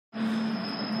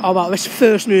How about this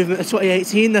first movement of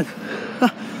 2018 then?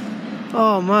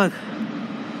 Oh man,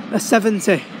 a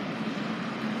 70.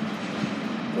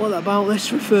 What about this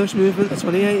for first movement of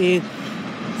 2018?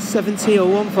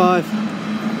 70.015.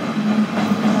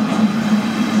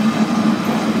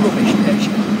 Rubbish pitch.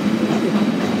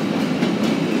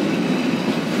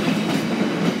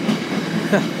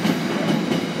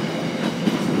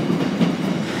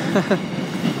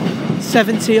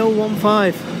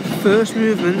 70.015. First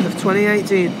movement of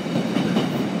 2018.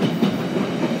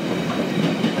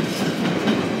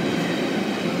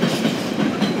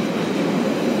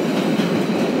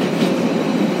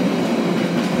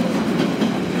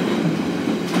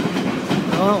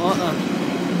 I don't like that.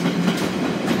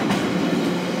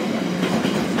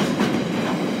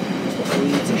 What are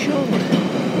we to show?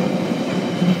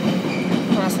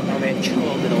 That's not an inch.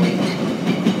 Oh, good old.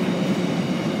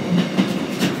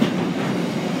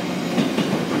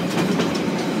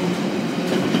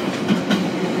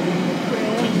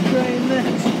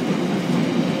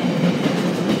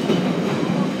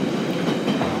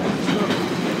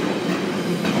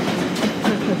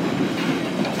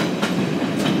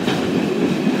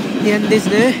 The end is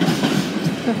near. I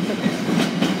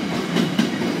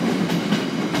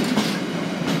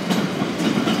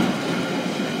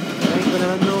ain't gonna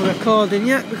have no recording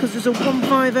yet because there's a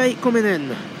 158 coming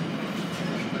in.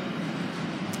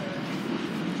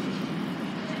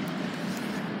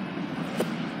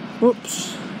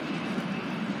 Whoops.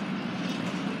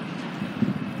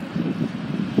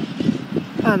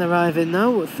 And arriving now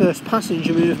with first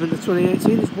passenger movement of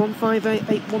 2018 is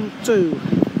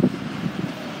 158812.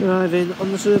 Arriving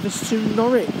on the service to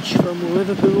Norwich from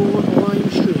Liverpool Lime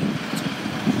Street.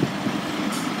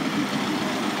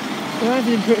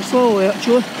 Arriving in pretty slowly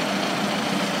actually.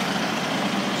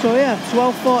 So yeah,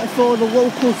 12:44 the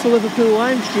local to Liverpool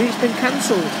Lime Street's been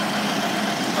cancelled.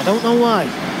 I don't know why.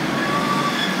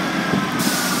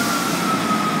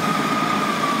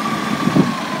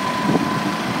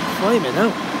 Flaming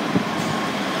out.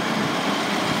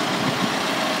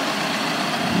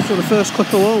 So the first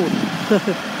cut alone.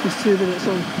 It's 2 minutes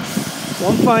on.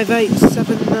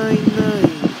 158799.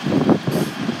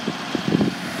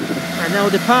 And now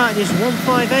departing is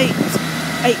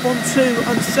 158812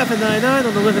 and 799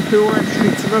 on the Liverpool Lime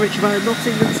Street to Norwich via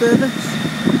Nottingham service.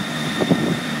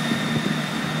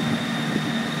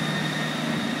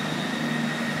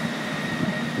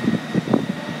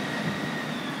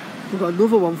 We've got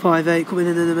another 158 coming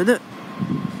in a minute.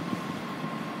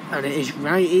 And it is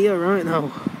right here, right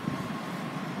now.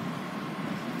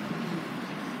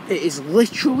 It is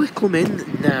literally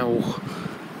coming now.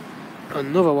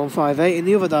 Another 158 in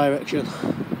the other direction.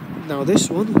 Now this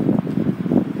one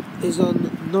is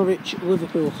on Norwich,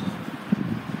 Liverpool.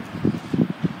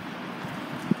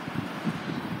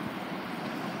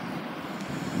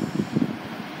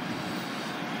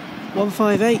 One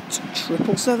 158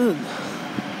 777.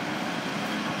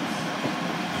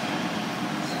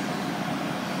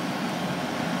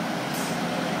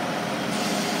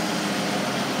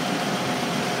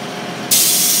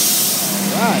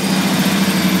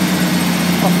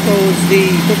 Off goes the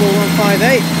double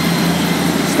 158,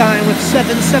 starting with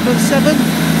 777.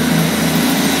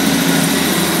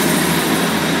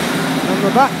 On the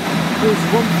back is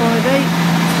 158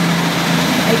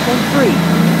 813.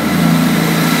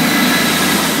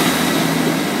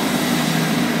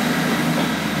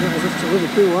 That is up to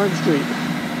Liverpool Lime Street.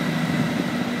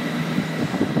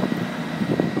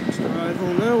 Next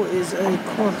arrival now is a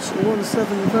class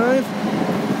 175.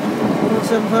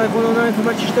 175-109 for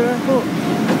Manchester Airport.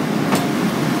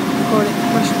 Calling it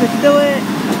Manchester Piccadilly,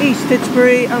 East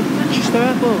Didsbury and Manchester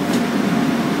Airport.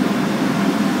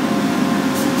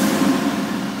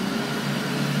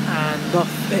 And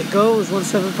off it goes,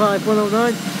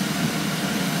 175-109.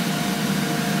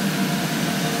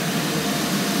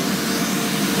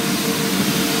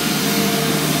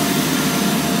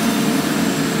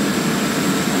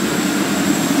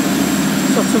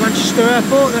 Stop to Manchester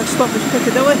Airport, next stop is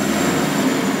Piccadilly.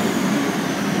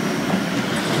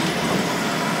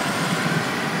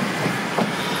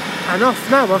 And off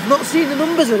now. I've not seen the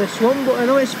numbers of this one, but I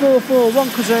know it's 441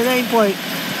 because of the nameplate.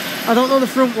 I don't know the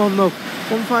front one though.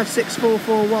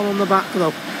 156441 on the back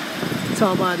though.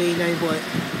 Tom ID nameplate.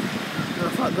 And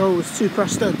off that goes to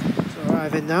Preston. So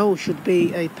arriving now should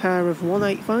be a pair of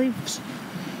 185s.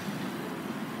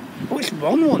 Oh, it's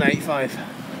one 185.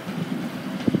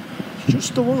 It's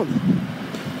just the one.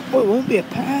 Oh, it won't be a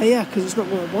pair, yeah, because it's not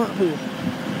going to Blackpool.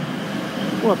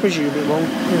 Well, I presume it won't.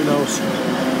 Who knows?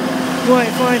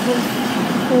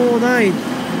 185-149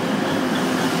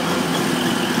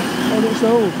 on its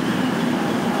own.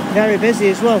 Very busy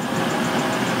as well.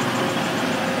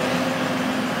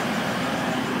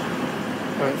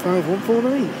 Right,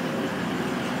 5149.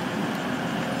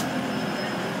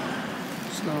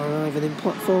 It's now arriving in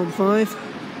platform 5.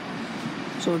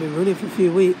 It's only been running for a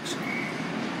few weeks.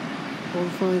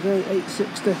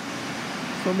 158,860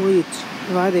 from Leeds.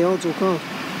 Via the odds will call.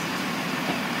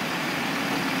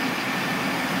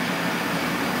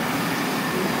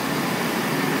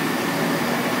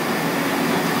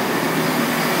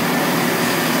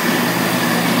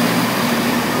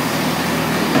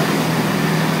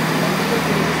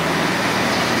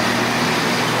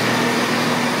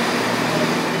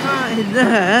 In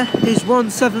there is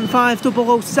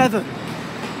 175007,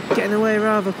 getting away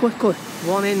rather quickly.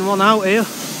 One in, one out here.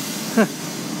 I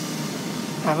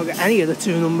haven't got any of the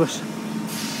two numbers.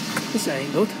 This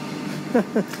ain't good.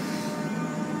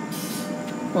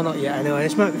 Well, not yet anyway.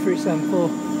 This might be 374.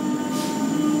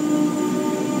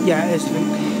 Yeah, it is, I think.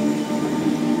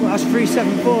 Well, that's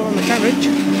 374 on the carriage.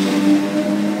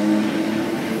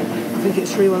 I think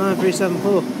it's 319,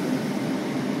 374.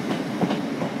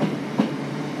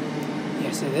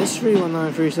 It is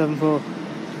 319374,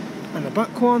 and the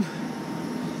back one.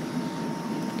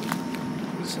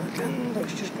 1 second,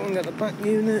 let's just go and get the back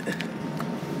unit.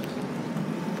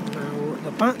 Now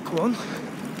the back one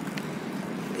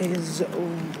is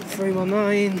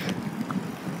 319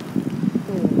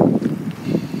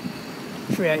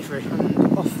 383,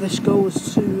 and off this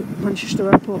goes to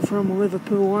Manchester Airport from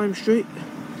Liverpool Lime Street.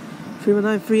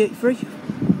 319 383.